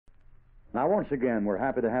Now, once again, we're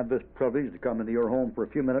happy to have this privilege to come into your home for a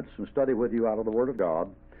few minutes and study with you out of the Word of God.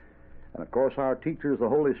 And, of course, our teacher is the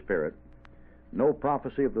Holy Spirit. No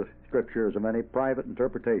prophecy of the Scriptures of any private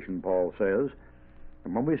interpretation, Paul says.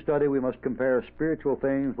 And when we study, we must compare spiritual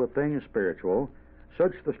things with things spiritual,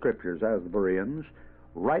 search the Scriptures as the Bereans,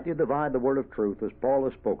 rightly divide the word of truth as Paul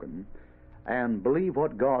has spoken, and believe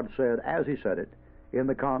what God said as he said it in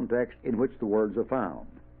the context in which the words are found.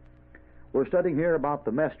 We're studying here about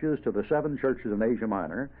the messages to the 7 churches in Asia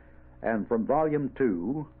Minor, and from volume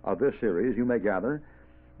 2 of this series you may gather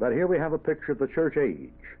that here we have a picture of the church age.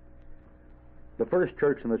 The first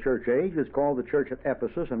church in the church age is called the church at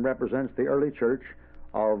Ephesus and represents the early church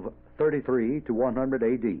of 33 to 100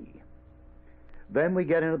 AD. Then we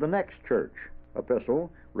get into the next church epistle,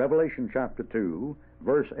 Revelation chapter 2,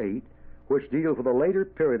 verse 8, which deals with a later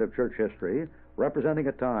period of church history, representing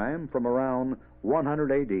a time from around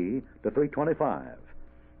 100 AD to 325.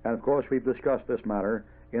 And of course we've discussed this matter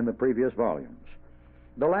in the previous volumes.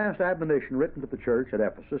 The last admonition written to the church at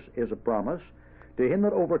Ephesus is a promise, "To him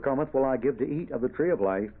that overcometh will I give to eat of the tree of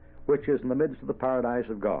life, which is in the midst of the paradise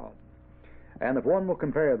of God." And if one will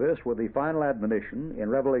compare this with the final admonition in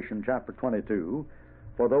Revelation chapter 22,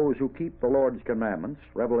 for those who keep the Lord's commandments,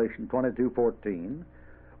 Revelation 22:14,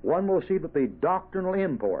 one will see that the doctrinal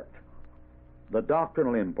import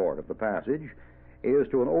of the passage is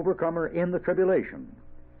to an overcomer in the tribulation.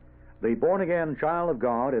 The born-again child of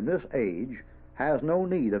God in this age has no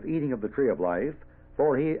need of eating of the tree of life,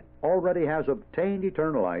 for he already has obtained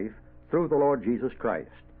eternal life through the Lord Jesus Christ.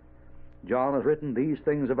 John has written, "These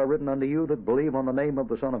things have I written unto you that believe on the name of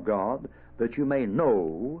the Son of God, that you may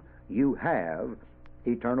know you have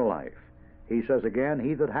eternal life." He says again,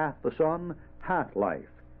 "He that hath the Son hath life."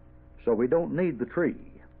 So we don't need the tree.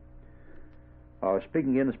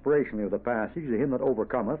 Speaking inspirationally of the passage, "To him that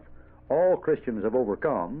overcometh," all Christians have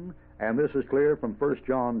overcome, and this is clear from 1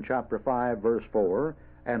 John chapter 5, verse 4,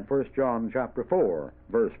 and 1 John chapter 4,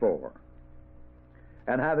 verse 4.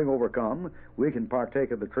 And having overcome, we can partake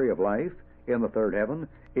of the tree of life in the third heaven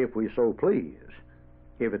if we so please,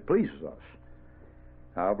 if it pleases us.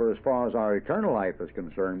 However, as far as our eternal life is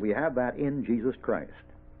concerned, we have that in Jesus Christ.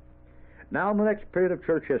 Now, in the next period of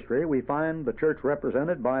church history, we find the church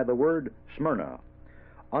represented by the word Smyrna.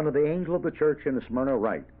 "Unto the angel of the church in Smyrna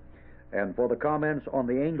write." And for the comments on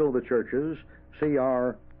the angel of the churches, see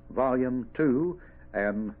our volume 2,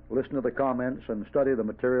 and listen to the comments and study the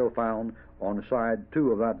material found on side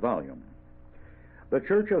 2 of that volume. The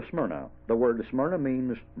church of Smyrna, the word Smyrna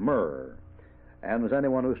means myrrh. And as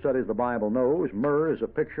anyone who studies the Bible knows, myrrh is a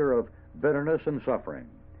picture of bitterness and suffering.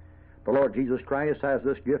 The Lord Jesus Christ has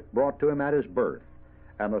this gift brought to him at his birth,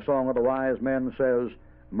 and the song of the wise men says,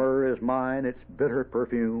 "Myrrh is mine, its bitter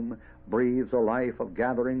perfume breathes a life of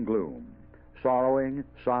gathering gloom, sorrowing,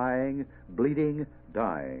 sighing, bleeding,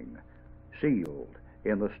 dying, sealed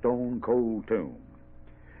in the stone-cold tomb."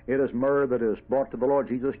 It is myrrh that is brought to the Lord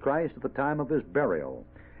Jesus Christ at the time of his burial.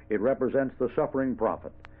 It represents the suffering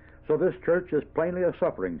prophet. So this church is plainly a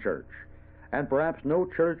suffering church. And perhaps no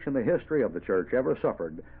church in the history of the church ever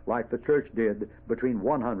suffered like the church did between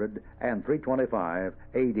 100 and 325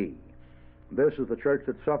 AD. This is the church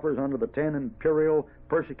that suffers under the 10 imperial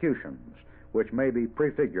persecutions, which may be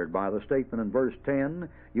prefigured by the statement in verse 10,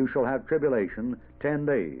 "You shall have tribulation 10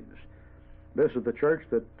 days." This is the church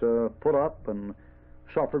that put up and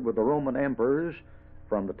suffered with the Roman emperors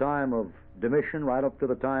from the time of Domitian right up to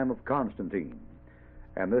the time of Constantine.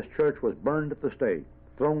 And this church was burned at the stake,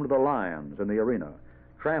 thrown to the lions in the arena,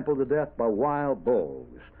 trampled to death by wild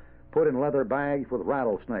bulls, put in leather bags with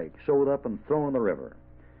rattlesnakes, sewed up and thrown in the river.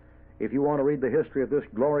 If you want to read the history of this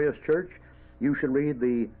glorious church, you should read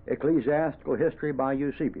the ecclesiastical history by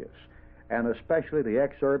Eusebius, and especially the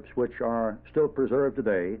excerpts which are still preserved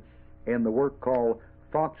today in the work called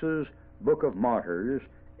Fox's Book of Martyrs,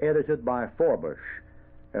 edited by Forbush,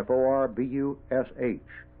 Forbush.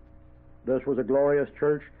 This was a glorious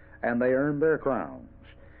church, and they earned their crowns.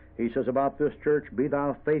 He says about this church, "Be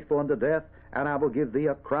thou faithful unto death, and I will give thee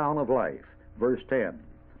a crown of life." Verse 10.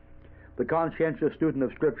 The conscientious student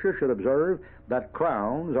of Scripture should observe that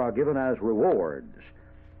crowns are given as rewards.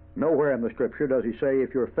 Nowhere in the Scripture does he say,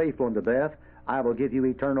 "If you're faithful unto death, I will give you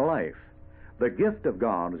eternal life." The gift of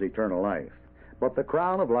God is eternal life, but the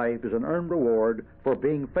crown of life is an earned reward for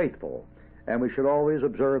being faithful, and we should always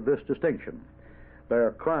observe this distinction. There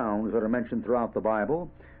are crowns that are mentioned throughout the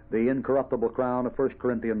Bible: the incorruptible crown of 1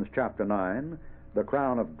 Corinthians chapter 9, the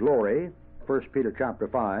crown of glory, 1 Peter chapter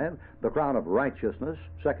 5, the crown of righteousness,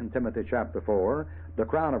 2 Timothy chapter 4, the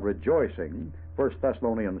crown of rejoicing, 1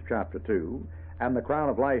 Thessalonians chapter 2, and the crown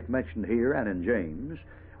of life mentioned here and in James.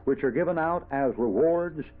 which are given out as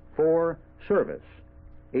rewards for service.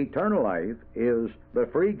 Eternal life is the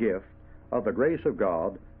free gift of the grace of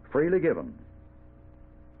God, freely given.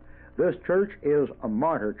 This church is a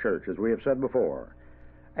martyr church, as we have said before,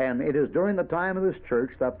 and it is during the time of this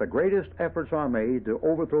church that the greatest efforts are made to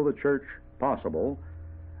overthrow the church possible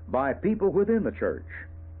by people within the church.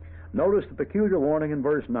 Notice the peculiar warning in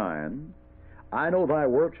verse 9, I know thy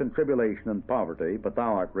works and tribulation and poverty, but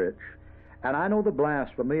thou art rich, and I know the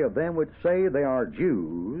blasphemy of them which say they are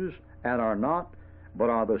Jews, and are not, but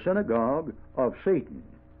are the synagogue of Satan.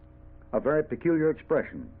 A very peculiar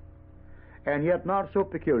expression, and yet not so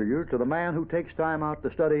peculiar to the man who takes time out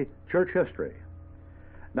to study church history.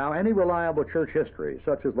 Now, any reliable church history,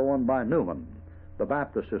 such as the one by Newman, the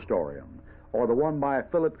Baptist historian, or the one by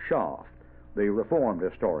Philip Schaff, the Reformed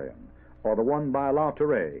historian, or the one by La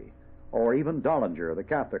Touré, or even Dollinger, the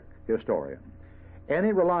Catholic historian,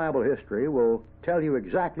 any reliable history will tell you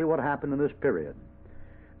exactly what happened in this period.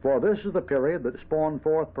 For this is the period that spawned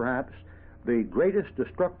forth, perhaps, the greatest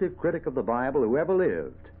destructive critic of the Bible who ever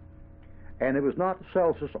lived. And it was not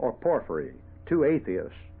Celsus or Porphyry, two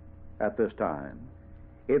atheists at this time.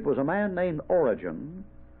 It was a man named Origen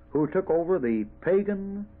who took over the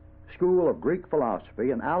pagan school of Greek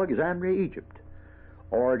philosophy in Alexandria, Egypt.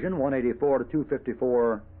 Origen, 184 to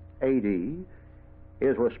 254 A.D.,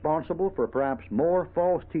 is responsible for perhaps more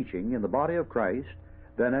false teaching in the body of Christ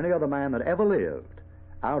than any other man that ever lived,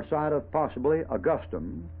 outside of possibly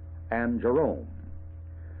Augustine and Jerome.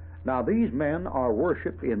 Now, these men are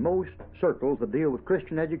worshipped in most circles that deal with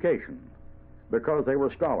Christian education because they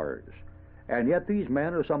were scholars, and yet these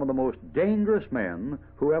men are some of the most dangerous men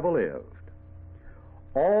who ever lived.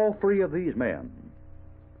 All three of these men,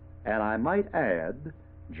 and I might add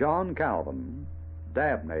John Calvin,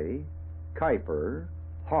 Dabney, Kuyper,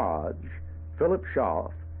 Hodge, Philip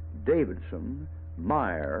Schaff, Davidson,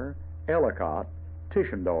 Meyer, Ellicott,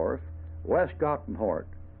 Tischendorf, Westcott and Hort,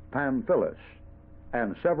 Pamphilus,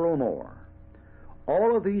 and several more.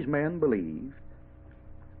 All of these men believed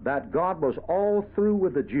that God was all through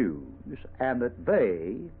with the Jews, and that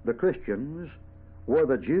they, the Christians, were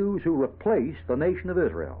the Jews who replaced the nation of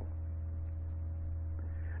Israel.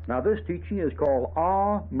 Now, this teaching is called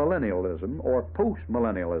amillennialism or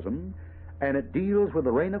postmillennialism, and it deals with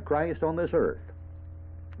the reign of Christ on this earth.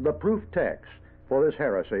 The proof texts for this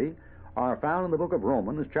heresy are found in the book of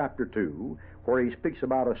Romans, chapter 2, where he speaks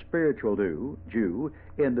about a spiritual Jew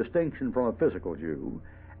in distinction from a physical Jew,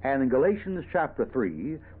 and in Galatians chapter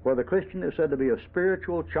 3, where the Christian is said to be a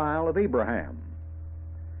spiritual child of Abraham.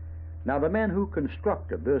 Now, the men who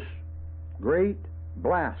constructed this great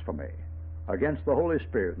blasphemy against the Holy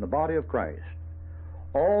Spirit in the body of Christ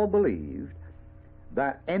all believed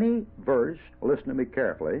that any verse, listen to me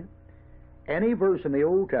carefully, any verse in the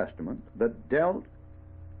Old Testament that dealt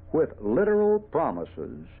with literal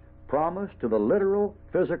promises, promised to the literal,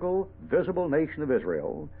 physical, visible nation of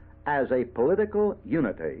Israel as a political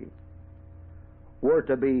unity, were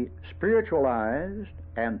to be spiritualized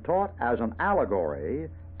and taught as an allegory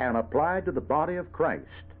and applied to the body of Christ.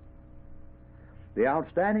 The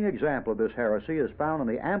outstanding example of this heresy is found in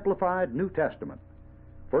the Amplified New Testament,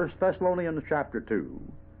 1 Thessalonians chapter 2,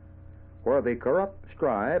 where the corrupt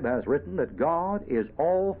scribe has written that God is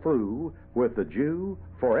all through with the Jew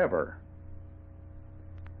forever.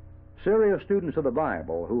 Serious students of the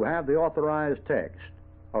Bible who have the authorized text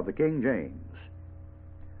of the King James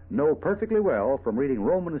know perfectly well from reading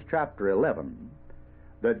Romans chapter 11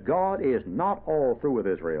 that God is not all through with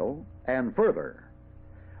Israel, and further,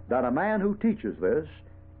 that a man who teaches this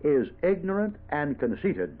is ignorant and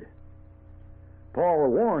conceited. Paul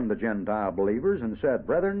warned the Gentile believers and said,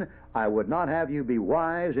 Brethren, I would not have you be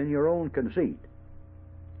wise in your own conceit.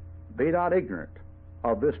 Be not ignorant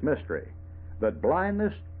of this mystery, that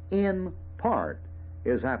blindness in part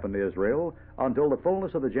is happened to Israel until the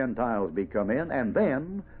fullness of the Gentiles be come in, and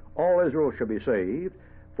then all Israel shall be saved,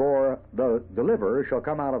 for the deliverer shall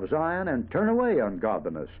come out of Zion and turn away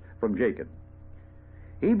ungodliness from Jacob.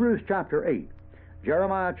 Hebrews chapter 8,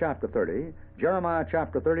 Jeremiah chapter 30, Jeremiah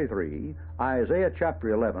chapter 33, Isaiah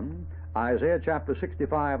chapter 11, Isaiah chapter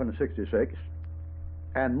 65 and 66,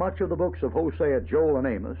 and much of the books of Hosea, Joel, and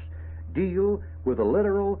Amos deal with the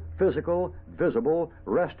literal, physical, visible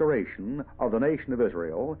restoration of the nation of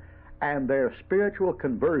Israel and their spiritual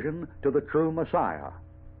conversion to the true Messiah.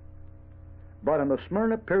 But in the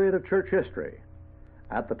Smyrna period of church history,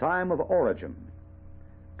 at the time of Origen,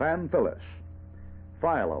 Pamphilus,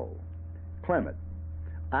 Philo, Clement,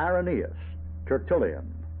 Irenaeus,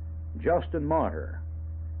 Tertullian, Justin Martyr,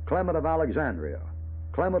 Clement of Alexandria,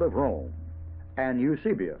 Clement of Rome, and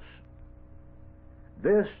Eusebius,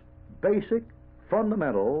 this basic,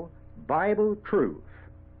 fundamental Bible truth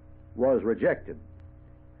was rejected.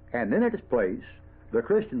 And in its place, the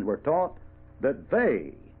Christians were taught that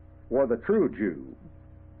they were the true Jew.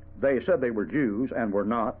 They said they were Jews and were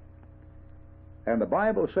not. And the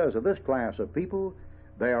Bible says of this class of people,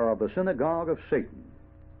 they are of the synagogue of Satan.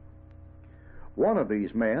 One of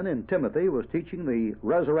these men in Timothy was teaching the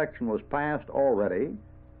resurrection was past already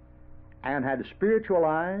and had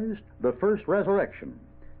spiritualized the first resurrection.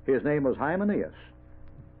 His name was Hymenaeus.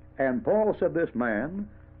 And Paul said this man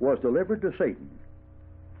was delivered to Satan.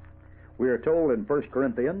 We are told in 1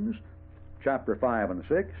 Corinthians chapter 5 and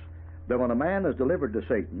 6 that when a man is delivered to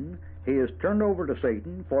Satan, he is turned over to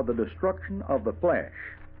Satan for the destruction of the flesh.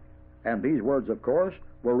 And these words, of course,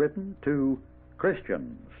 were written to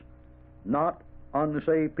Christians, not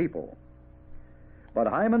unsaved people. But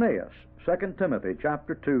Hymenaeus, 2 Timothy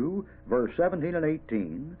chapter 2, verse 17 and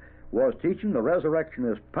 18, was teaching the resurrection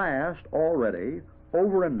is past already,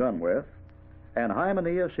 over and done with, and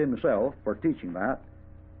Hymenaeus himself, for teaching that,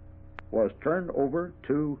 was turned over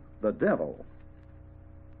to the devil.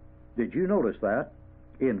 Did you notice that?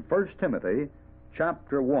 In 1 Timothy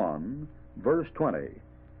chapter 1, verse 20.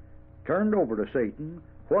 Turned over to Satan,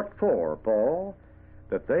 what for, Paul?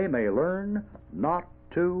 That they may learn not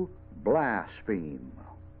to blaspheme.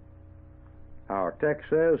 Our text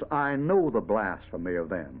says, I know the blasphemy of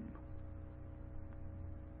them,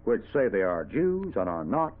 which say they are Jews and are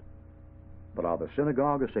not, but are the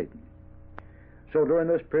synagogue of Satan. So during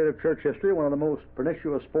this period of church history, one of the most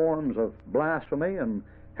pernicious forms of blasphemy and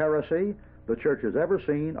heresy the church has ever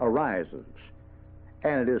seen arises,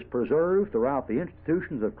 and it is preserved throughout the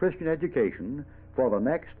institutions of Christian education for the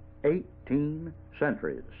next 18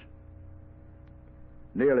 centuries.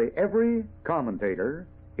 Nearly every commentator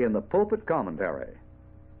in the pulpit commentary,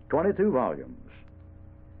 22 volumes,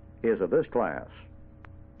 is of this class.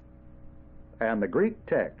 And the Greek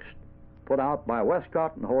text put out by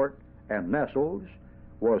Westcott and Hort and Nessels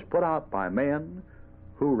was put out by men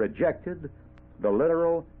who rejected the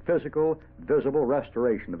literal, physical, visible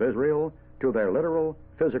restoration of Israel to their literal,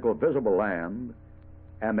 physical, visible land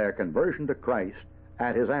and their conversion to Christ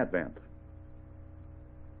at his advent.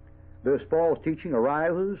 This false teaching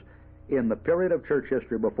arises in the period of church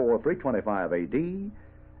history before 325 A.D.,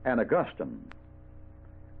 and Augustine,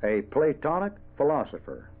 a Platonic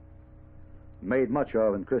philosopher, made much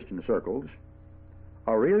of in Christian circles,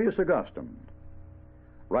 Aurelius Augustine,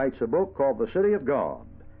 writes a book called The City of God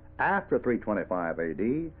after 325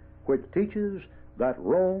 A.D., which teaches that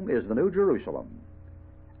Rome is the New Jerusalem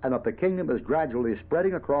and that the kingdom is gradually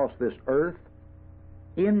spreading across this earth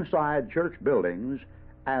inside church buildings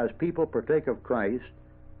as people partake of Christ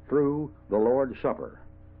through the Lord's Supper.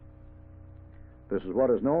 This is what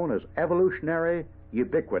is known as evolutionary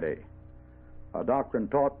ubiquity, a doctrine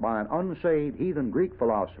taught by an unsaved heathen Greek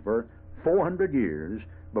philosopher 400 years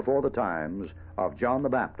before the times of John the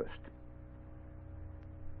Baptist.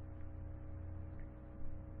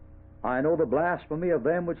 I know the blasphemy of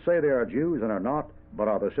them which say they are Jews and are not, but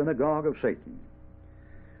are the synagogue of Satan.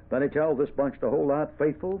 Then he tells this bunch to hold out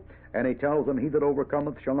faithful, and he tells them, he that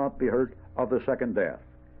overcometh shall not be hurt of the second death.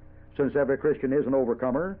 Since every Christian is an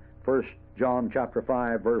overcomer, 1 John chapter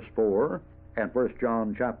 5 verse 4 and 1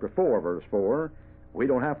 John chapter 4 verse 4, we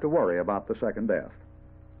don't have to worry about the second death.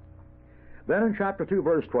 Then in chapter 2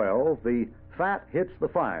 verse 12, the fat hits the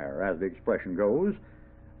fire, as the expression goes,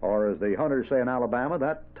 or as the hunters say in Alabama,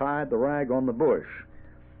 that tied the rag on the bush.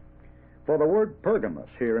 For the word Pergamos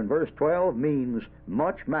here in verse 12 means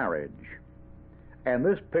much marriage, and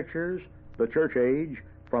this pictures the church age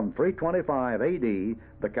from 325 A.D.,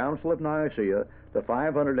 the Council of Nicaea, to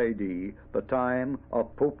 500 A.D., the time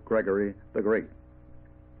of Pope Gregory the Great.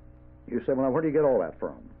 You say, well, now, where do you get all that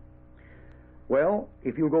from? Well,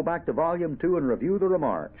 if you go back to Volume 2 and review the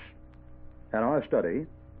remarks in our study,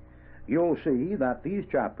 you'll see that these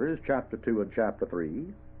chapters, Chapter 2 and Chapter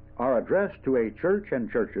 3, are addressed to a church and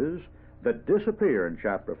churches that disappear in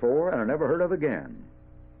Chapter 4 and are never heard of again.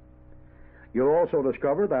 You'll also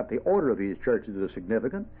discover that the order of these churches is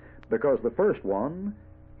significant because the first one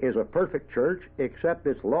is a perfect church except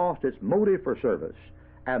it's lost its motive for service,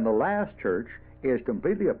 and the last church is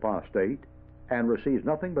completely apostate and receives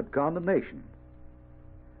nothing but condemnation.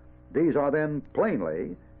 These are then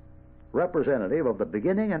plainly representative of the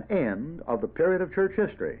beginning and end of the period of church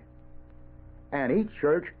history, and each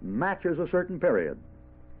church matches a certain period.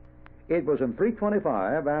 It was in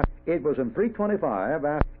 325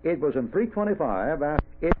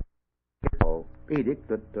 edict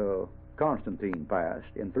that Constantine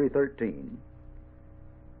passed in 313,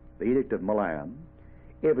 the Edict of Milan.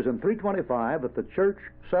 It was in 325 that the church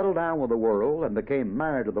settled down with the world and became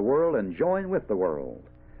married to the world and joined with the world.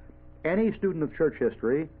 Any student of church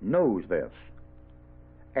history knows this.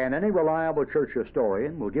 And any reliable church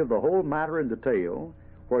historian will give the whole matter in detail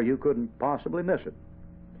where you couldn't possibly miss it.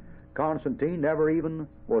 Constantine never even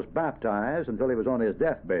was baptized until he was on his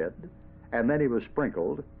deathbed, and then he was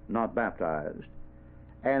sprinkled, not baptized.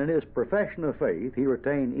 And in his profession of faith, he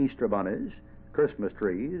retained Easter bunnies, Christmas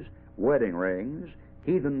trees, wedding rings,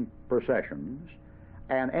 heathen processions,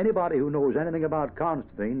 and anybody who knows anything about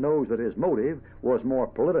Constantine knows that his motive was more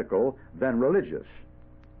political than religious.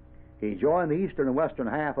 He joined the eastern and western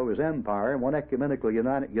half of his empire in one ecumenical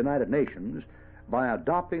United Nations by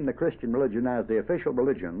adopting the Christian religion as the official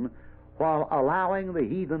religion, while allowing the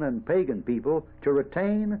heathen and pagan people to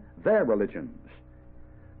retain their religions.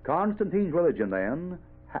 Constantine's religion, then,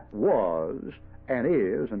 was and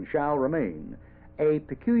is and shall remain a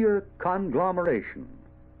peculiar conglomeration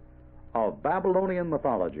of Babylonian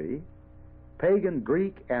mythology, pagan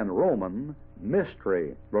Greek and Roman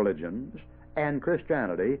mystery religions, and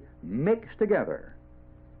Christianity mixed together.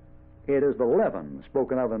 It is the leaven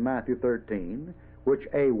spoken of in Matthew 13, which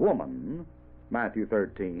a woman, Matthew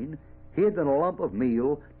 13, hid in a lump of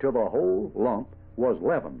meal till the whole lump was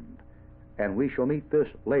leavened. And we shall meet this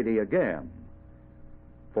lady again,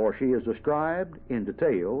 for she is described in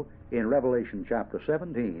detail in Revelation chapter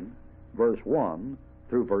 17, verse 1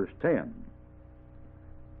 through verse 10.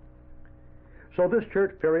 So this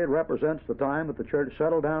church period represents the time that the church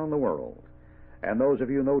settled down in the world. And those of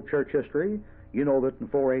you who know church history, you know that in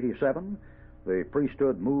 487, the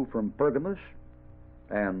priesthood moved from Pergamus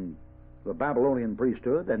and the Babylonian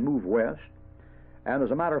priesthood and moved west. And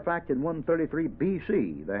as a matter of fact, in 133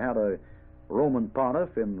 B.C., they had a Roman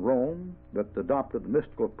pontiff in Rome that adopted the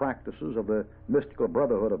mystical practices of the mystical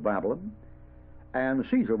brotherhood of Babylon. And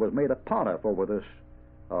Caesar was made a pontiff over this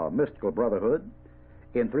mystical brotherhood.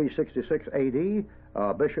 In 366 A.D.,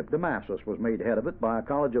 Bishop Damasus was made head of it by a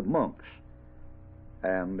college of monks.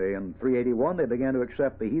 And in 381, they began to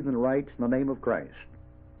accept the heathen rites in the name of Christ.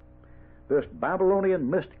 This Babylonian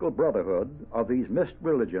mystical brotherhood of these mixed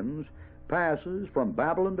religions passes from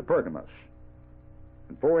Babylon to Pergamus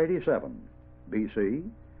in 487 B.C.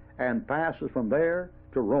 and passes from there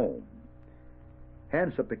to Rome.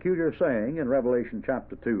 Hence a peculiar saying in Revelation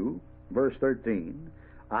chapter 2, verse 13,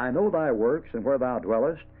 I know thy works and where thou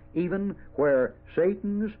dwellest, even where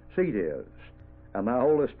Satan's seat is. And thou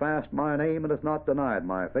holdest fast my name and hast not denied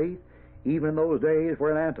my faith, even in those days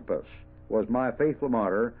wherein Antipas was my faithful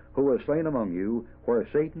martyr, who was slain among you, where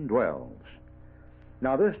Satan dwells.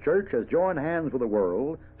 Now this church has joined hands with the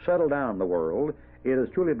world, settled down in the world. It has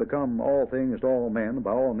truly become all things to all men,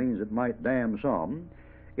 by all means it might damn some.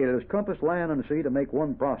 It has compassed land and sea to make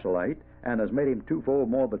one proselyte, and has made him twofold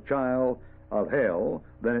more the child of hell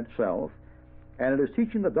than itself. And it is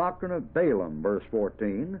teaching the doctrine of Balaam, verse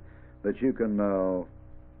 14, that you can, hunt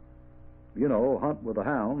with the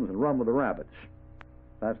hounds and run with the rabbits.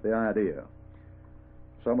 That's the idea.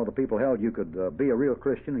 Some of the people held you could be a real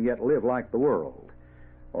Christian and yet live like the world.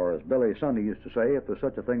 Or as Billy Sunday used to say, if there's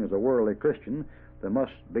such a thing as a worldly Christian, there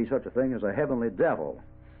must be such a thing as a heavenly devil.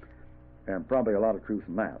 And probably a lot of truth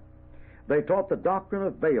in that. They taught the doctrine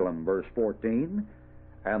of Balaam, verse 14,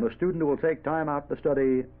 and the student who will take time out to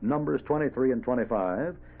study Numbers 23 and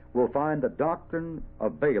 25 will find the doctrine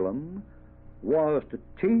of Balaam was to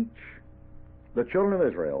teach the children of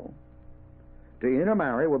Israel to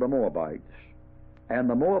intermarry with the Moabites, and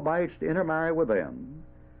the Moabites to intermarry with them,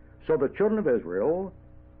 so the children of Israel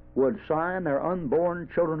would sign their unborn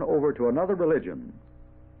children over to another religion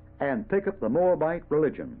and pick up the Moabite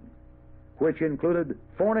religion, which included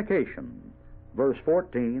fornication, verse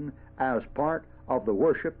 14, as part of the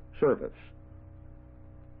worship service.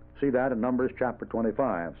 See that in Numbers chapter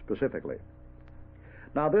 25 specifically.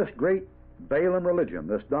 Now this great Balaam religion,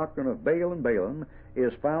 this doctrine of Baal and Balaam,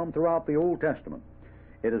 is found throughout the Old Testament.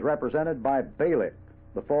 It is represented by Balak,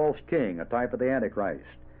 the false king, a type of the Antichrist;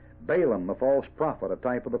 Balaam, the false prophet, a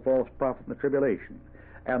type of the false prophet in the tribulation;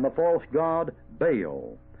 and the false god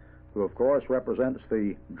Baal, who of course represents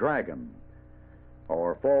the dragon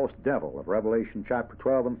or false devil of Revelation chapter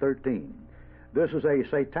 12 and 13. This is a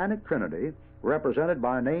satanic trinity represented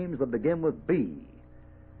by names that begin with B.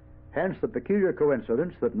 Hence the peculiar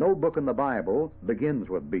coincidence that no book in the Bible begins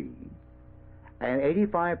with B. And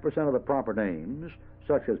 85% of the proper names,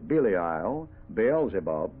 such as Belial,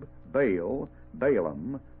 Beelzebub, Baal,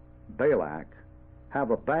 Balaam, Balak,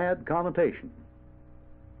 have a bad connotation.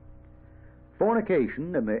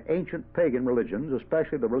 Fornication in the ancient pagan religions,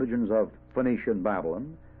 especially the religions of Phoenicia and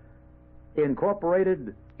Babylon,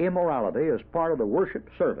 incorporated immorality as part of the worship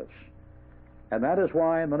service. And that is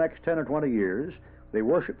why in the next 10 or 20 years, the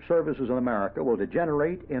worship services in America will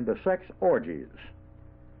degenerate into sex orgies.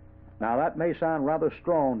 Now, that may sound rather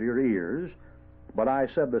strong to your ears, but I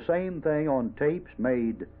said the same thing on tapes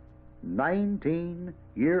made 19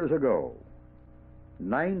 years ago.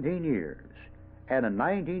 19 years. And in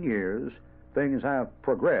 19 years, things have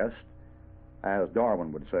progressed, as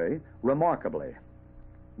Darwin would say, remarkably.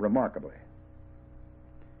 Remarkably.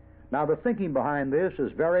 Now, the thinking behind this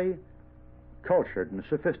is very cultured and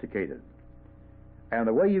sophisticated. And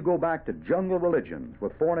the way you go back to jungle religions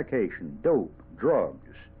with fornication, dope, drugs,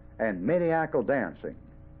 and maniacal dancing,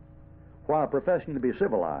 while professing to be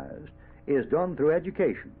civilized, is done through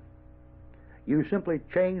education. You simply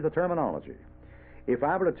change the terminology. If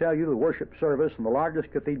I were to tell you the worship service in the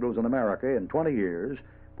largest cathedrals in America in 20 years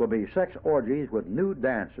will be sex orgies with nude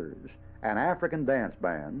dancers and African dance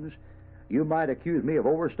bands, you might accuse me of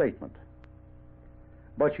overstatement.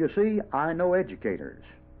 But you see, I know educators.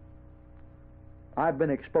 I've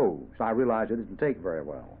been exposed. I realize it didn't take very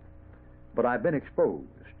well, but I've been exposed.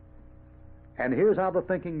 And here's how the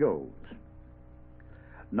thinking goes.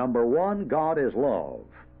 Number one, God is love.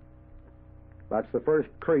 That's the first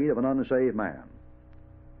creed of an unsaved man.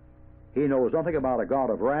 He knows nothing about a God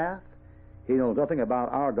of wrath. He knows nothing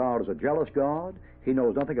about our God as a jealous God. He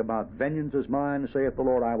knows nothing about vengeance is mine, saith the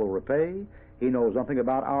Lord, I will repay. He knows nothing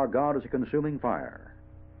about our God as a consuming fire.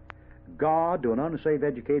 God, to an unsaved,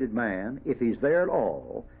 educated man, if he's there at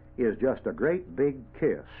all, is just a great big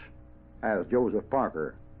kiss, as Joseph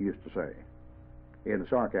Parker used to say, in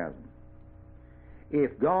sarcasm.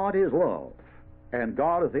 If God is love, and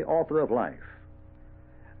God is the author of life,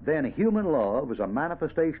 then human love is a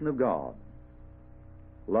manifestation of God.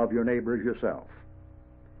 Love your neighbor as yourself.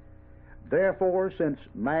 Therefore, since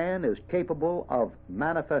man is capable of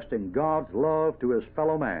manifesting God's love to his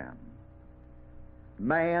fellow man,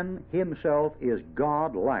 man himself is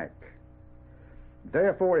God-like.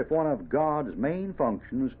 Therefore, if one of God's main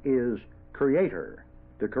functions is creator,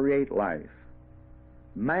 to create life,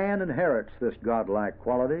 man inherits this God-like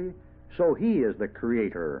quality, so he is the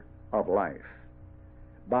creator of life.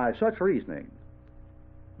 By such reasoning,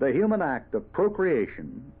 the human act of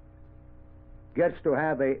procreation gets to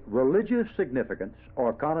have a religious significance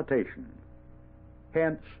or connotation,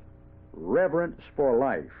 hence reverence for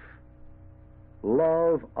life,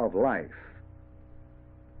 love of life,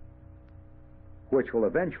 which will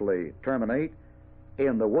eventually terminate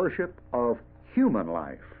in the worship of human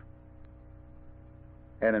life.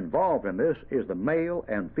 And involved in this is the male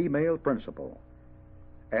and female principle.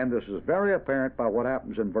 And this is very apparent by what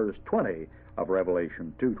happens in verse 20 of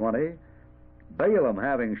Revelation 2:20. Balaam,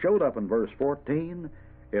 having showed up in verse 14,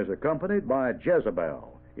 is accompanied by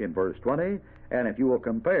Jezebel in verse 20. And if you will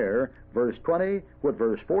compare verse 20 with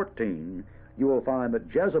verse 14, you will find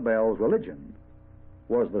that Jezebel's religion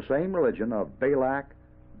was the same religion of Balak,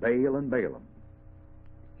 Baal, and Balaam.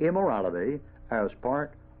 Immorality as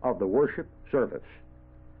part of the worship service.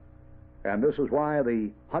 And this is why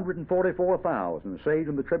the 144,000 saved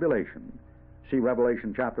in the tribulation, see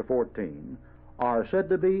Revelation chapter 14, are said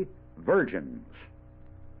to be virgins.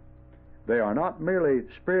 They are not merely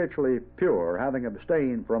spiritually pure, having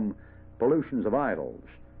abstained from pollutions of idols.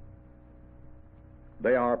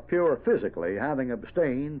 They are pure physically, having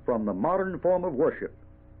abstained from the modern form of worship,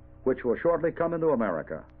 which will shortly come into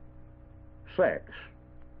America. Sex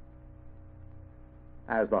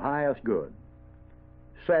as the highest good.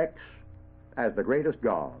 Sex as the greatest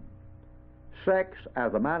God. Sex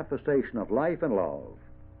as a manifestation of life and love.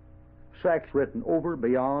 Sex written over,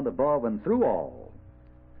 beyond, above, and through all,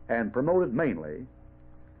 and promoted mainly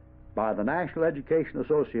by the National Education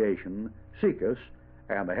Association, SECUS,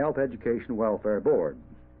 and the Health Education Welfare Board.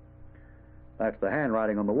 That's the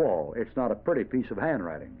handwriting on the wall. It's not a pretty piece of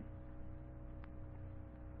handwriting,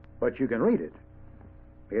 but you can read it.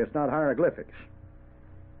 It's not hieroglyphics.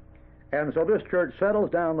 And so this church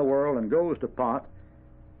settles down the world and goes to pot,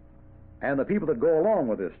 and the people that go along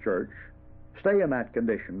with this church stay in that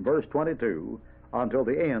condition, verse 22, until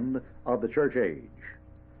the end of the church age.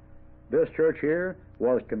 This church here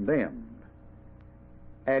was condemned.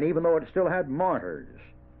 And even though it still had martyrs,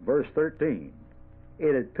 verse 13,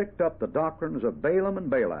 it had picked up the doctrines of Balaam and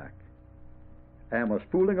Balak and was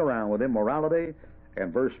fooling around with immorality.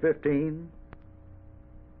 And verse 15,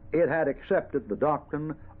 it had accepted the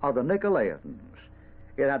doctrine of the Nicolaitans.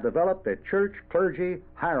 It had developed a church-clergy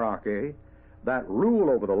hierarchy that ruled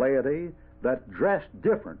over the laity, that dressed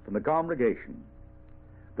different from the congregation,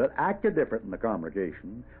 that acted different than the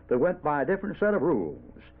congregation, that went by a different set of rules,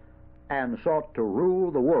 and sought to rule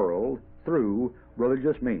the world through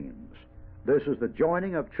religious means. This is the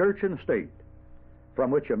joining of church and state, from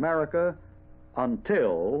which America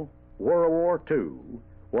until World War II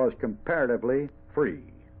was comparatively free.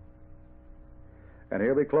 And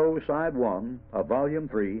here we close side 1 of volume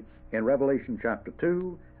 3 in Revelation chapter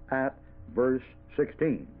 2 at verse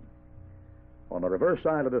 16. On the reverse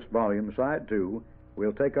side of this volume, side 2,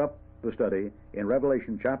 we'll take up the study in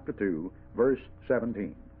Revelation chapter 2, verse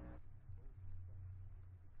 17.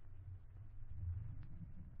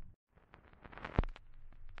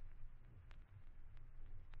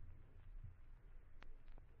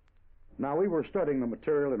 Now, we were studying the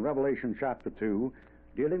material in Revelation chapter 2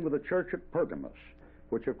 dealing with the church at Pergamos,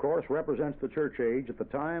 which of course represents the church age at the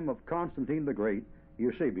time of Constantine the Great,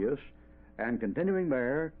 Eusebius, and continuing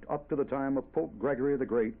there up to the time of Pope Gregory the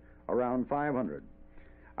Great around 500.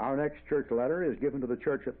 Our next church letter is given to the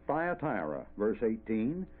church at Thyatira, verse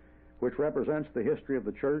 18, which represents the history of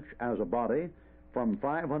the church as a body from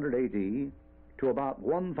 500 A.D. to about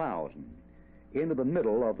 1000, into the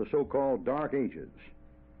middle of the so-called Dark Ages.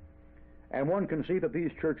 And one can see that these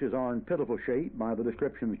churches are in pitiful shape by the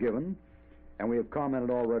descriptions given, and we have commented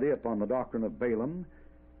already upon the doctrine of Balaam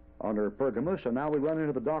under Pergamos, and now we run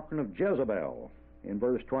into the doctrine of Jezebel in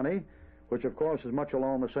verse 20, which of course is much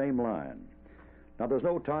along the same line. Now, there's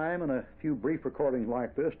no time in a few brief recordings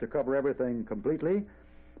like this to cover everything completely,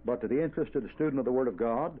 but to the interested student of the Word of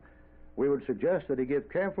God, we would suggest that he give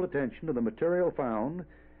careful attention to the material found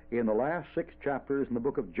in the last 6 chapters in the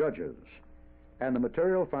book of Judges, and the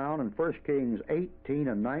material found in 1 Kings 18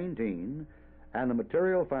 and 19, and the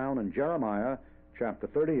material found in Jeremiah chapter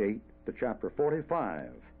 38 to chapter 45.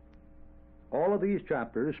 All of these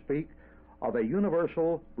chapters speak of a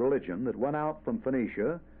universal religion that went out from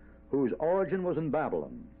Phoenicia, whose origin was in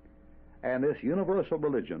Babylon. And this universal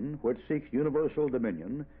religion, which seeks universal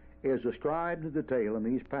dominion, is described in detail in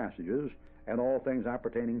these passages and all things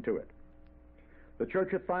appertaining to it. The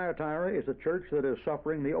church at Thyatira is a church that is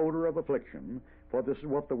suffering the odor of affliction, for this is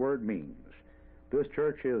what the word means. This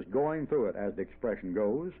church is going through it, as the expression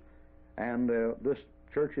goes, and this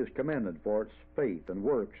church is commended for its faith and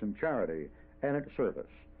works and charity and its service.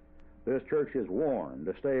 This church is warned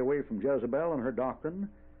to stay away from Jezebel and her doctrine,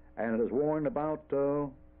 and it is warned about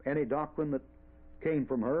any doctrine that came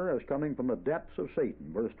from her as coming from the depths of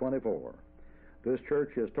Satan, verse 24. This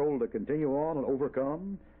church is told to continue on and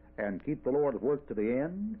overcome and keep the Lord's work to the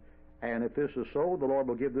end, and if this is so, the Lord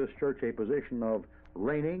will give this church a position of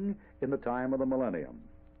reigning in the time of the millennium.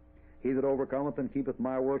 He that overcometh and keepeth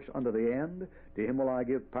my works unto the end, to him will I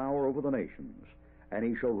give power over the nations, and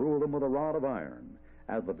he shall rule them with a rod of iron,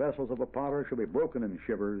 as the vessels of a potter shall be broken in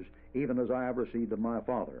shivers, even as I have received of my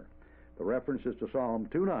Father. The reference is to Psalm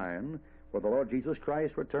 2:9, where the Lord Jesus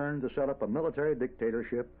Christ returned to set up a military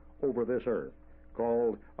dictatorship over this earth,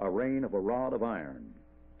 called a reign of a rod of iron.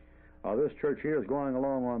 This church here is going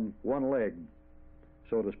along on one leg,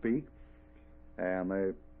 so to speak, and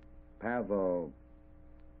they have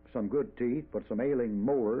some good teeth, but some ailing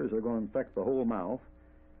molars that are going to infect the whole mouth,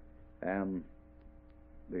 and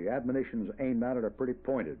the admonitions aimed at it are pretty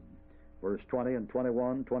pointed. Verse 20 and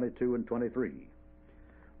 21, 22 and 23.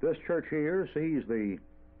 This church here sees the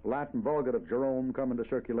Latin Vulgate of Jerome come into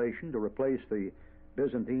circulation to replace the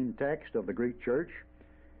Byzantine text of the Greek church.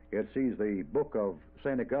 It sees the book of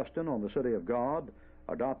St. Augustine on the City of God,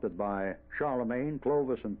 adopted by Charlemagne,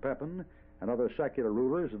 Clovis, and Pepin, and other secular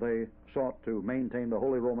rulers. They sought to maintain the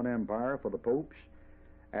Holy Roman Empire for the popes.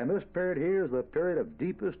 And this period here is the period of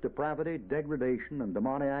deepest depravity, degradation, and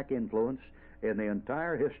demoniac influence in the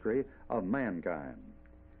entire history of mankind.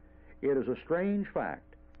 It is a strange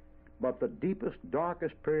fact, but the deepest,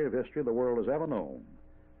 darkest period of history the world has ever known,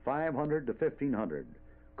 500 to 1500,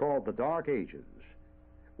 called the Dark Ages,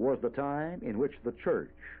 was the time in which the church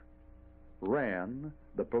ran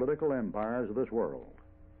the political empires of this world.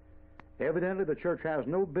 Evidently, the church has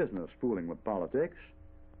no business fooling with politics,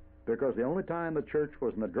 because the only time the church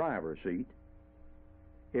was in the driver's seat,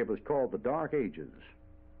 it was called the Dark Ages.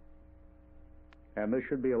 And this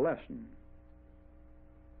should be a lesson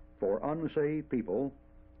for unsaved people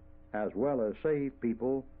as well as saved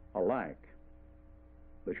people alike.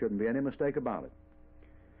 There shouldn't be any mistake about it.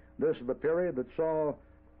 This is the period that saw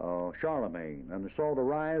Charlemagne, and saw the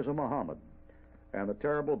rise of Muhammad, and the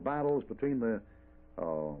terrible battles between the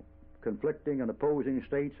conflicting and opposing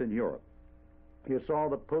states in Europe. You saw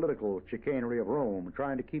the political chicanery of Rome,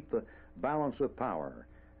 trying to keep the balance of power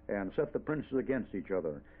and set the princes against each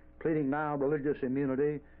other, pleading now religious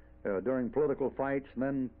immunity during political fights, and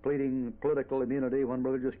then pleading political immunity when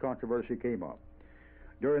religious controversy came up.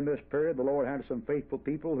 During this period, the Lord had some faithful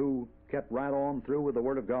people who kept right on through with the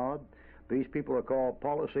Word of God. These people are called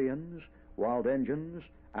Paulicians, Waldensians,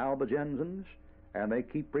 Albigensians, and they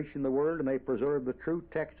keep preaching the Word, and they preserve the true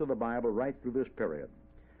text of the Bible right through this period.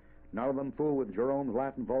 None of them fool with Jerome's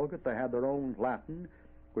Latin Vulgate. They had their own Latin,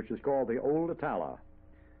 which is called the Old Itala.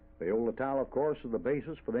 The Old Itala, of course, is the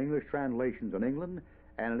basis for the English translations in England,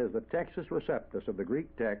 and it is the Textus Receptus of the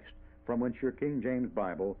Greek text from which your King James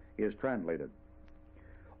Bible is translated.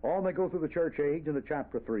 On they go through the church age into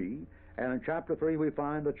chapter 3, and in chapter 3 we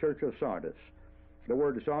find the church of Sardis. The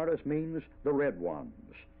word Sardis means the red ones.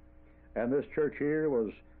 And this church here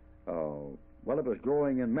was, it was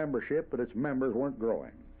growing in membership, but its members weren't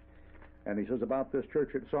growing. And he says about this church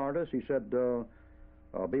at Sardis, he said,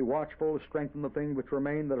 be watchful, strengthen the things which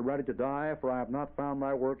remain that are ready to die, for I have not found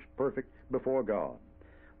thy works perfect before God.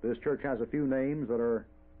 This church has a few names that are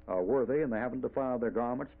worthy, and they haven't defiled their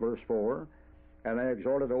garments, verse 4, and they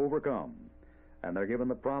exhorted to overcome. And they're given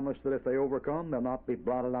the promise that if they overcome, they'll not be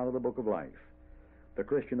blotted out of the book of life. The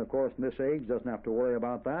Christian, of course, in this age doesn't have to worry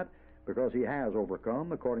about that, because he has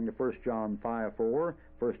overcome, according to 1 John 5:4,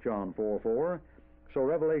 1 John 4:4. So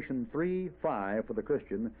Revelation 3:5 for the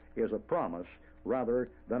Christian is a promise rather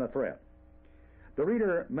than a threat. The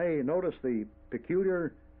reader may notice the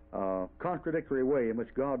peculiar contradictory way in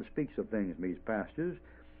which God speaks of things in these passages.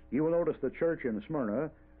 You will notice the church in Smyrna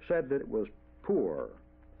said that it was poor.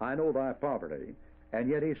 I know thy poverty. And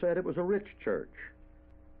yet he said it was a rich church.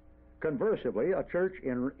 Conversely, a church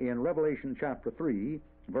in Revelation chapter 3,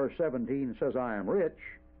 verse 17 says, I am rich.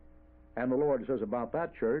 And the Lord says about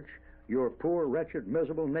that church, you're poor, wretched,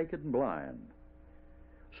 miserable, naked, and blind.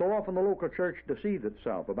 So often the local church deceives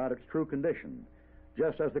itself about its true condition,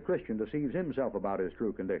 just as the Christian deceives himself about his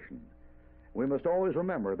true condition. We must always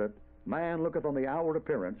remember that man looketh on the outward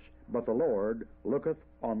appearance, but the Lord looketh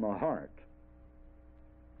on the heart.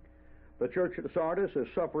 The church at Sardis is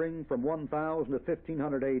suffering from 1000 to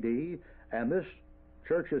 1500 A.D., and this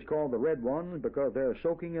church is called the Red Ones because they're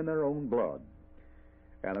soaking in their own blood.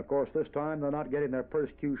 And of course, this time they're not getting their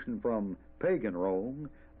persecution from pagan Rome,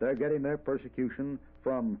 they're getting their persecution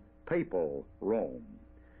from papal Rome.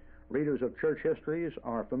 Readers of church histories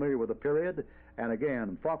are familiar with the period, and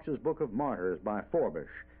again, Fox's Book of Martyrs by Forbish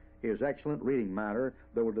is excellent reading matter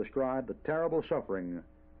that will describe the terrible suffering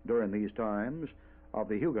during these times of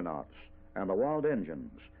the Huguenots and the Waldensians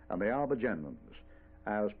and the Albigensians,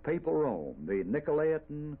 as papal Rome, the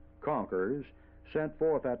Nicolaitan conquerors, sent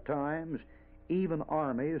forth at times even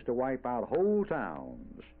armies to wipe out whole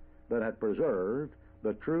towns that had preserved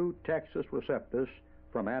the true Textus Receptus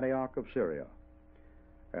from Antioch of Syria.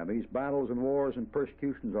 And these battles and wars and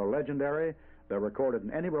persecutions are legendary. They're recorded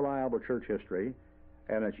in any reliable church history,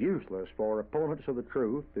 and it's useless for opponents of the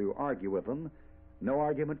truth to argue with them. No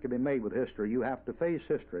argument can be made with history. You have to face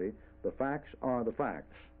history. The facts are the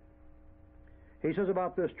facts. He says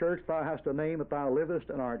about this church, thou hast a name that thou livest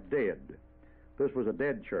and art dead. This was a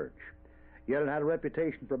dead church. Yet it had a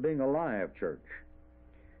reputation for being a live church.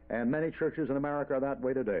 And many churches in America are that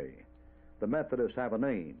way today. The Methodists have a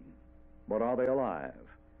name, but are they alive?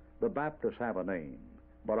 The Baptists have a name,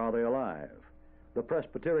 but are they alive? The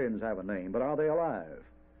Presbyterians have a name, but are they alive?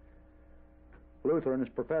 Lutherans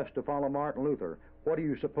profess to follow Martin Luther. What do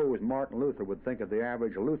you suppose Martin Luther would think of the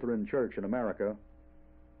average Lutheran church in America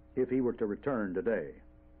if he were to return today?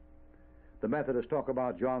 The Methodists talk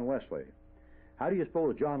about John Wesley. How do you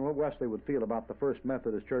suppose John Wesley would feel about the First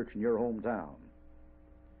Methodist Church in your hometown?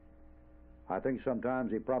 I think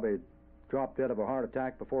sometimes he probably dropped dead of a heart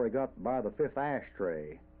attack before he got by the fifth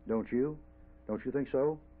ashtray. Don't you? Don't you think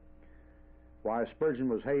so? Why,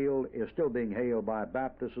 Spurgeon is still being hailed by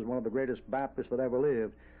Baptists as one of the greatest Baptists that ever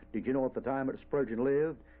lived. Did you know at the time that Spurgeon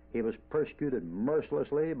lived, he was persecuted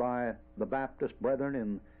mercilessly by the Baptist brethren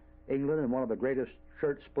in England in one of the greatest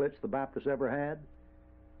church splits the Baptists ever had?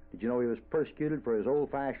 Did you know he was persecuted for his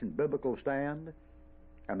old-fashioned biblical stand?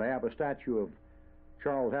 And they have a statue of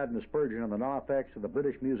Charles Haddon Spurgeon in the narthex of the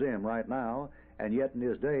British Museum right now, and yet in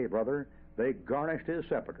his day, brother, they garnished his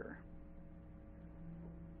sepulcher.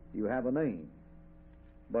 You have a name,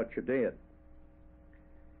 but you're dead.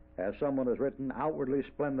 As someone has written, outwardly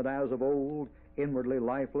splendid as of old, inwardly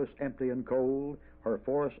lifeless, empty and cold, her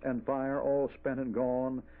force and fire all spent and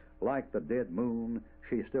gone, like the dead moon,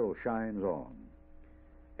 she still shines on.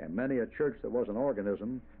 And many a church that was an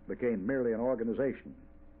organism became merely an organization.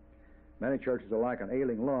 Many churches are like an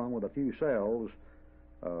ailing lung with a few cells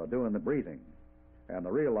doing the breathing. And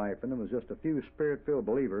the real life in them is just a few spirit-filled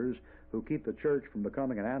believers who keep the church from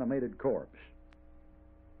becoming an animated corpse.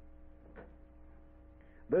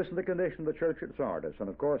 This is the condition of the church at Sardis, and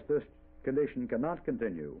of course this condition cannot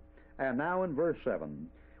continue. And now in verse 7,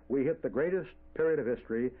 we hit the greatest period of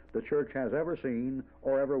history the church has ever seen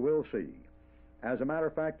or ever will see. As a matter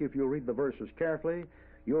of fact, if you'll read the verses carefully,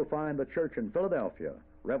 you'll find the church in Philadelphia,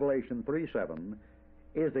 Revelation 3:7,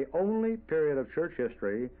 is the only period of church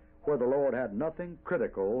history where the Lord had nothing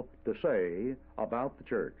critical to say about the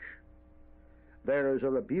church. There is a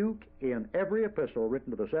rebuke in every epistle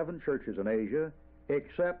written to the 7 churches in Asia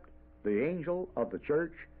except the angel of the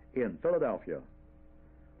church in Philadelphia.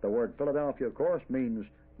 The word Philadelphia, of course, means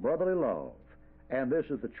brotherly love, and this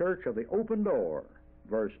is the church of the open door.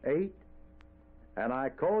 Verse 8, and I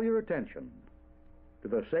call your attention to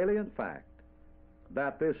the salient fact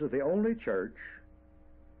that this is the only church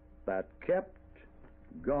that kept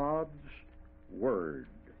God's Word.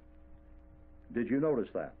 Did you notice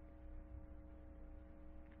that?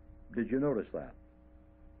 Did you notice that?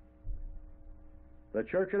 The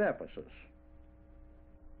church at Ephesus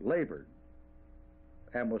labored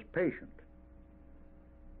and was patient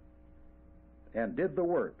and did the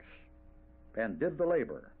works and did the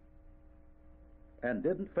labor and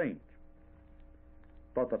didn't faint.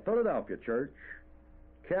 But the Philadelphia church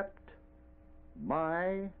kept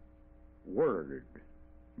my word.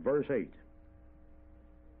 Verse 8.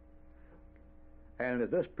 And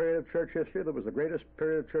at this period of church history, that was the greatest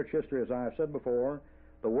period of church history, as I have said before,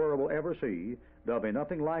 the world will ever see. There'll be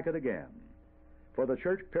nothing like it again. For the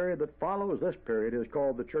church period that follows this period is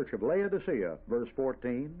called the church of Laodicea, verse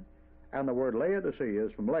 14, and the word Laodicea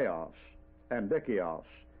is from Laos and Dikeos,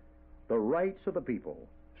 the rights of the people,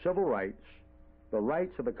 civil rights, the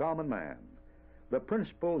rights of the common man. The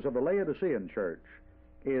principles of the Laodicean church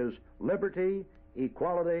is liberty,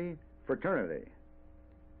 equality, fraternity.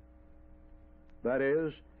 That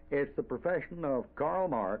is, it's the profession of Karl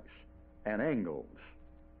Marx and Engels.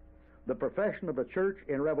 The profession of the church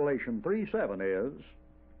in Revelation 3:7 is,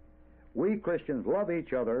 we Christians love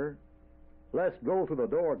each other, let's go through the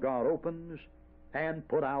door God opens and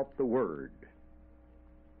put out the Word.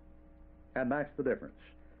 And that's the difference.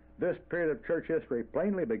 This period of church history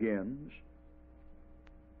plainly begins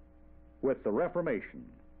with the Reformation.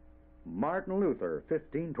 Martin Luther,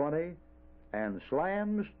 1520, and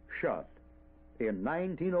slams shut in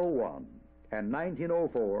 1901 and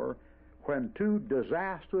 1904, when 2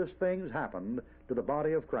 disastrous things happened to the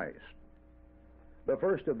body of Christ. The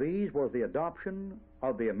first of these was the adoption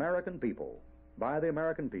of the American people, by the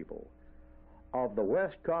American people, of the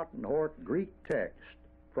Westcott and Hort Greek text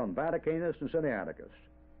from Vaticanus and Sinaiticus,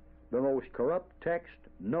 the most corrupt text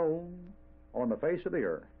known on the face of the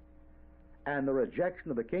earth, and the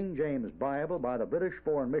rejection of the King James Bible by the British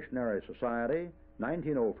Foreign Missionary Society,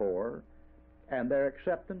 1904, and their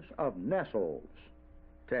acceptance of Nessel's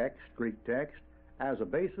text, Greek text, as a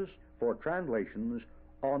basis for translations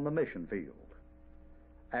on the mission field.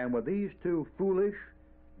 And with these 2 foolish,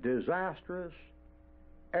 disastrous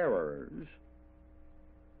errors,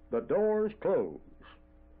 the doors close,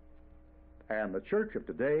 and the church of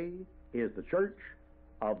today is the church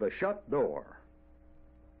of the shut door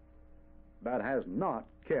that has not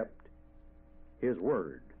kept his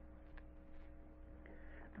word.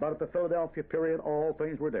 But at the Philadelphia period, all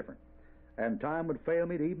things were different, and time would fail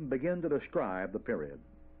me to even begin to describe the period.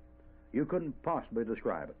 You couldn't possibly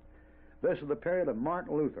describe it. This is the period of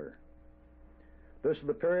Martin Luther. This is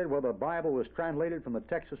the period where the Bible was translated from the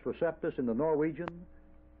Textus Receptus into Norwegian,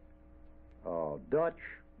 Dutch,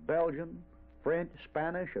 Belgian, French,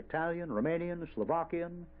 Spanish, Italian, Romanian,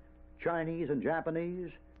 Slovakian, Chinese, and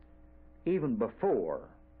Japanese, even before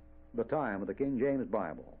the time of the King James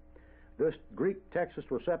Bible. This Greek Textus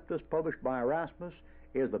Receptus, published by Erasmus,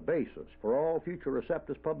 is the basis for all future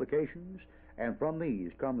Receptus publications, and from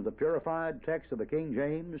these comes the purified text of the King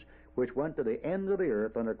James, which went to the ends of the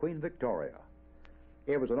earth under Queen Victoria.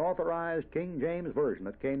 It was an authorized King James version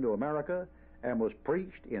that came to America and was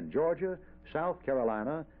preached in Georgia, South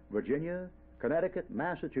Carolina, Virginia, Connecticut,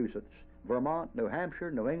 Massachusetts, Vermont, New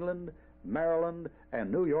Hampshire, New England, Maryland,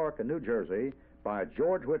 and New York and New Jersey by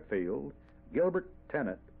George Whitefield, Gilbert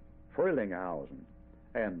Tennant, Frelinghuysen,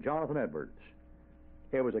 and Jonathan Edwards.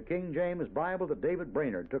 It was a King James Bible that David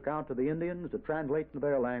Brainerd took out to the Indians to translate into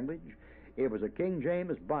their language. It was a King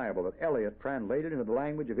James Bible that Eliot translated into the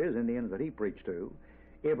language of his Indians that he preached to.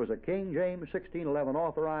 It was a King James 1611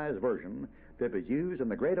 authorized version that was used in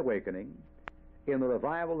the Great Awakening, in the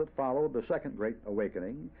revival that followed the Second Great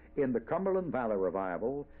Awakening, in the Cumberland Valley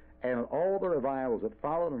Revival, and in all the revivals that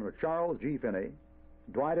followed under Charles G. Finney,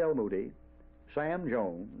 Dwight L. Moody, Sam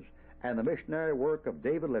Jones, and the missionary work of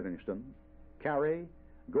David Livingston, Carey,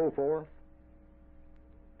 Goforth,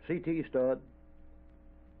 C.T. Studd,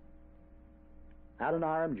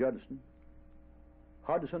 Adoniram Judson,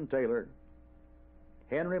 Hudson Taylor,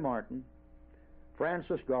 Henry Martin,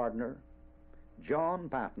 Francis Gardner, John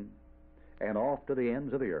Patton, and off to the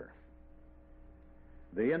ends of the earth.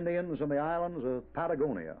 The Indians in the islands of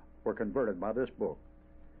Patagonia were converted by this book.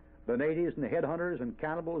 The natives and the headhunters and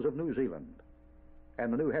cannibals of New Zealand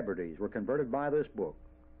and the New Hebrides were converted by this book.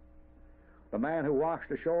 The man who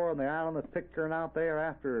washed ashore on the island of Pitcairn out there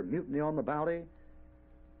after mutiny on the Bounty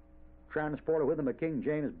transported with him a King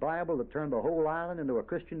James Bible that turned the whole island into a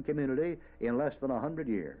Christian community in less than 100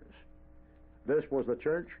 years. This was the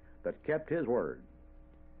church that kept his word.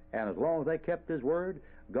 And as long as they kept his word,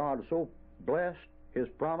 God so blessed his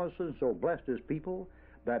promises, so blessed his people,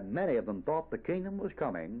 that many of them thought the kingdom was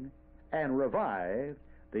coming and revived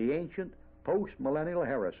the ancient post-millennial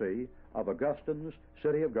heresy of Augustine's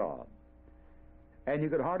City of God. And you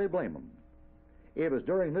could hardly blame them. It was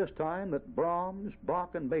during this time that Brahms,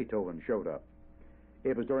 Bach, and Beethoven showed up.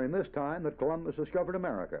 It was during this time that Columbus discovered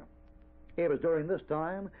America. It was during this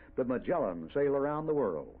time that Magellan sailed around the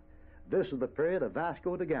world. This is the period of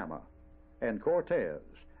Vasco da Gama and Cortez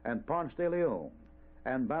and Ponce de Leon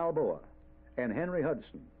and Balboa and Henry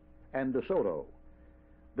Hudson and De Soto.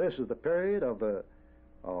 This is the period of the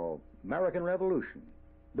American Revolution.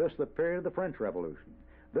 This is the period of the French Revolution.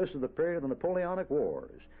 This is the period of the Napoleonic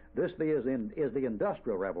Wars. This is the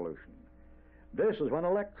Industrial Revolution. This is when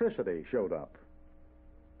electricity showed up.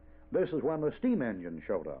 This is when the steam engine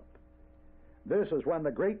showed up. This is when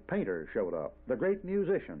the great painters showed up, the great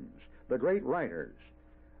musicians, the great writers.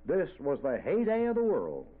 This was the heyday of the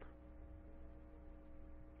world.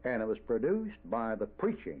 And it was produced by the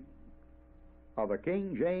preaching of a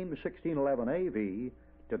King James 1611 AV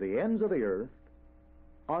to the ends of the earth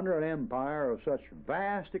under an empire of such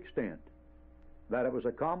vast extent that it was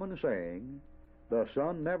a common saying, the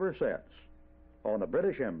sun never sets on the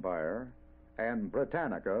British Empire and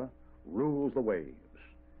Britannica rules the waves.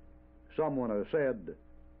 Someone has said,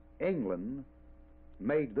 England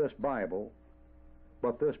made this Bible,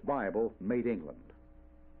 but this Bible made England.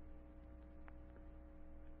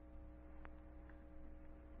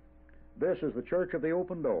 This is the church of the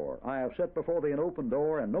open door. I have set before thee an open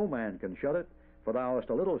door, and no man can shut it, for thou hast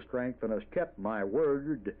a little strength, and hast kept my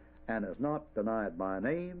word, and hast not denied my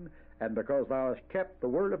name, and because thou hast kept the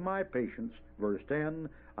word of my patience, verse 10,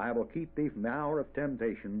 I will keep thee from the hour of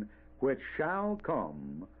temptation, which shall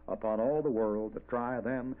come upon all the world to try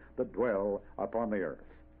them that dwell upon the earth.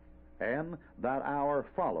 And that hour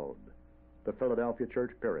followed the Philadelphia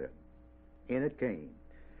church period. In it came.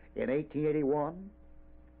 In 1881,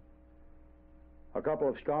 a couple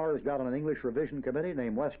of scholars got on an English revision committee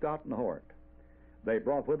named Westcott and Hort. They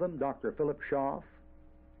brought with them Dr. Philip Schaff,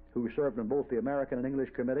 who served in both the American and English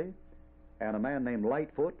committee, and a man named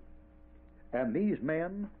Lightfoot. And these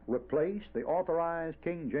men replaced the authorized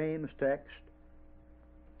King James text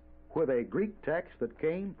with a Greek text that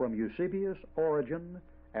came from Eusebius, Origen,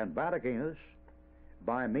 and Vaticanus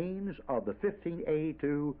by means of the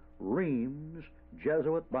 1582 Reims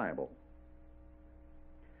Jesuit Bible.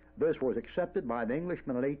 This was accepted by the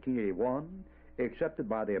Englishmen in 1881, accepted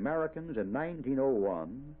by the Americans in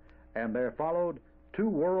 1901, and there followed 2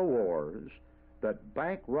 world wars that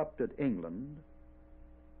bankrupted England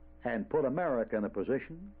and put America in a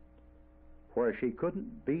position where she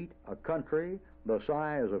couldn't beat a country the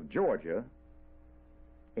size of Georgia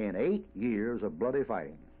in 8 years of bloody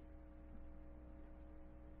fighting.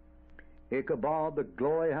 Ichabod, the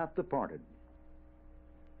glory hath departed.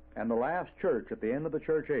 And the last church at the end of the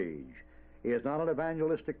church age is not an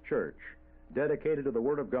evangelistic church dedicated to the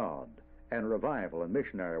Word of God and revival and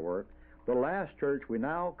missionary work. The last church we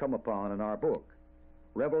now come upon in our book,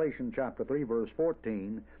 Revelation chapter 3, verse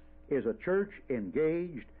 14, is a church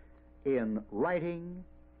engaged in righting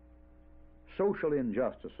social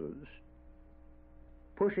injustices,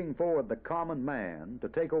 pushing forward the common man to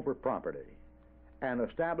take over property, and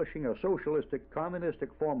establishing a socialistic, communistic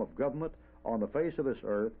form of government on the face of this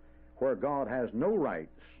earth where God has no rights.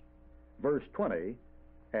 Verse 20,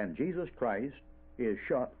 and Jesus Christ is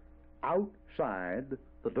shut outside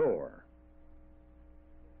the door.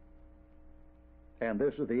 And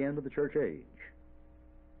this is the end of the church age.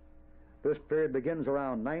 This period begins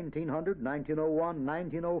around 1900, 1901,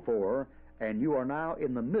 1904, and you are now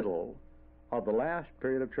in the middle of the last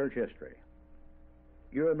period of church history.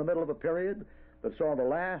 You're in the middle of a period that saw the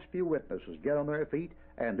last few witnesses get on their feet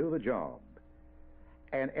and do the job.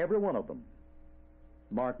 And every one of them,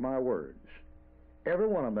 mark my words, every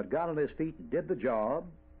one of them that got on his feet and did the job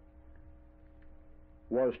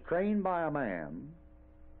was trained by a man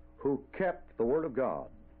who kept the Word of God.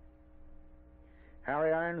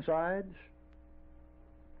 Harry Ironsides,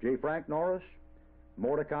 J. Frank Norris,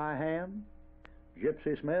 Mordecai Ham,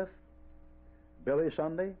 Gypsy Smith, Billy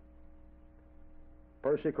Sunday,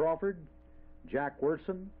 Percy Crawford, Jack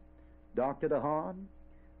Wyrtzen, Dr. DeHaan,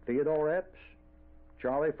 Theodore Epps,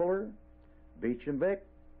 Charlie Fuller, Beecham Vick,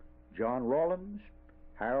 John Rawlins,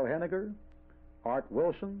 Harold Henniger, Art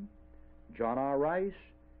Wilson, John R. Rice,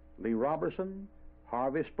 Lee Robertson,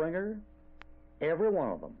 Harvey Springer, every one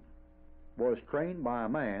of them was trained by a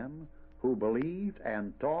man who believed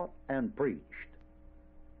and taught and preached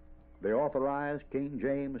the authorized King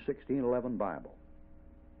James 1611 Bible.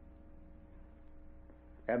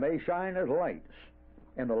 And they shine as lights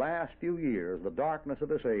in the last few years, the darkness of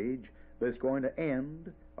this age that's going to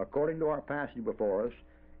end, according to our passage before us,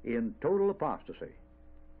 in total apostasy.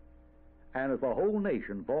 And as the whole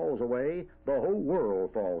nation falls away, the whole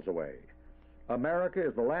world falls away. America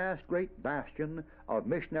is the last great bastion of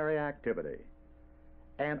missionary activity.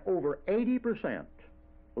 And over 80%,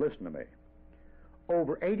 listen to me,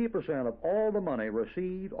 over 80% of all the money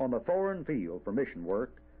received on the foreign field for mission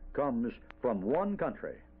work comes from one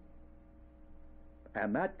country.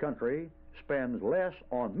 And that country spends less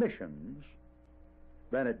on missions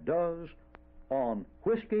than it does on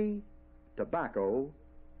whiskey, tobacco,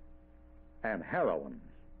 and heroin.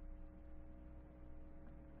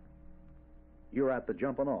 You're at the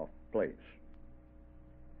jumping off place.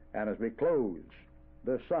 And as we close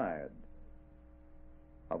this side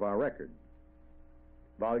of our record,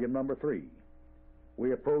 volume number 3,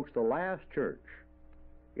 we approach the last church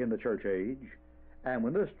in the church age, and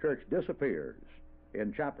when this church disappears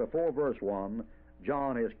in chapter 4, verse 1,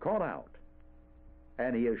 John is caught out,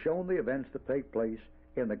 and he has shown the events that take place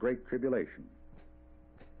in the Great Tribulation.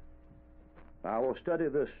 Now, we'll study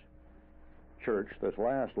this church, this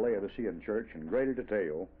last Laodicean church, in greater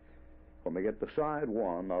detail when we get to side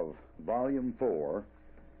 1 of volume 4,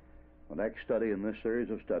 the next study in this series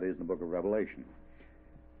of studies in the book of Revelation.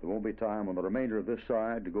 There won't be time on the remainder of this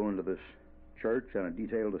side to go into this church and a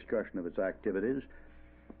detailed discussion of its activities,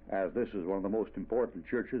 as this is one of the most important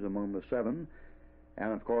churches among the 7,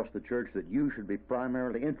 and of course the church that you should be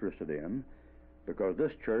primarily interested in, because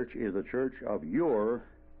this church is the church of your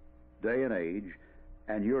day and age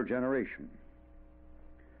and your generation.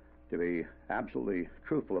 To be absolutely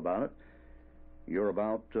truthful about it, you're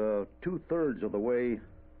about 2/3 of the way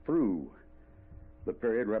through the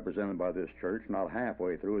period represented by this church, not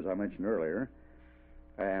halfway through, as I mentioned earlier,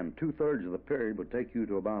 and 2/3 of the period would take you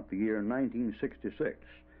to about the year 1966.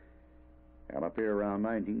 And up here around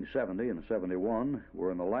 1970 and 71,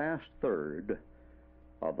 we're in the last third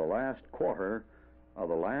of the last quarter of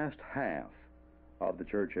the last half of the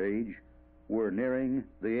church age. We're nearing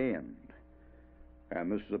the end.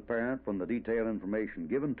 And this is apparent from the detailed information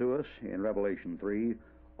given to us in Revelation 3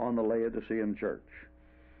 on the Laodicean church.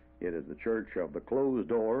 It is the church of the closed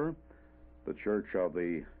door, the church of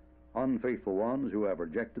the unfaithful ones who have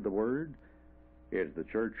rejected the word. It is the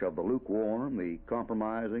church of the lukewarm, the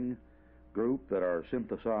compromising group that are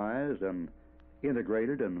synthesized and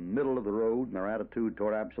integrated in the middle of the road in their attitude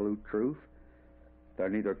toward absolute truth. They're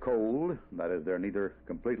neither cold, that is, they're neither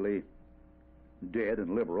completely dead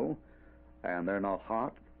and liberal, and they're not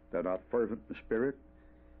hot, they're not fervent in spirit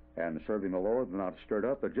and serving the Lord, they're not stirred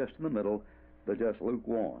up, they're just in the middle, they're just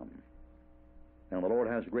lukewarm. And the Lord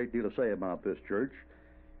has a great deal to say about this church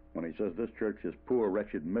when he says this church is poor,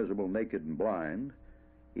 wretched, miserable, naked, and blind.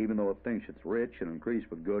 Even though it thinks it's rich and increased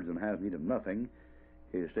with goods and has need of nothing,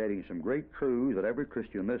 he is stating some great truths that every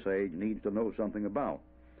Christian in this age needs to know something about.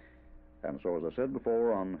 And so, as I said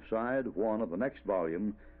before, on side 1 of the next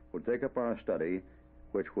volume, we'll take up our study,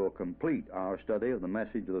 which will complete our study of the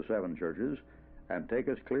message of the 7 churches and take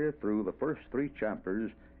us clear through the first 3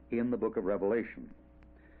 chapters in the book of Revelation.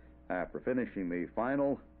 After finishing the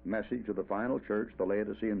final message of the final church, the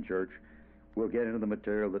Laodicean church, we'll get into the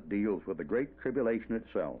material that deals with the Great Tribulation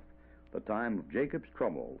itself, the time of Jacob's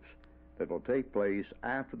troubles that will take place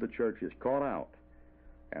after the church is caught out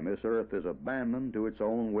and this earth is abandoned to its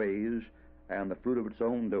own ways and the fruit of its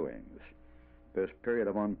own doings. This period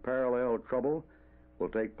of unparalleled trouble will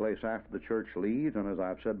take place after the church leaves, and as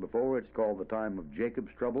I've said before, it's called the time of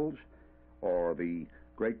Jacob's troubles, or the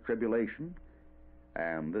Great Tribulation.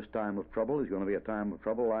 And this time of trouble is going to be a time of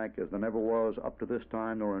trouble like as there never was up to this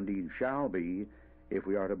time, nor indeed shall be, if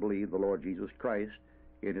we are to believe the Lord Jesus Christ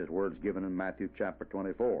in his words given in Matthew chapter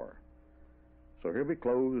 24. So here we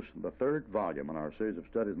close the 3rd volume in our series of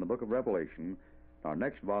studies in the book of Revelation. Our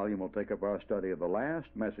next volume will take up our study of the last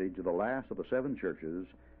message of the last of the 7 churches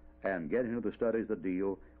and get into the studies that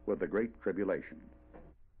deal with the Great Tribulation.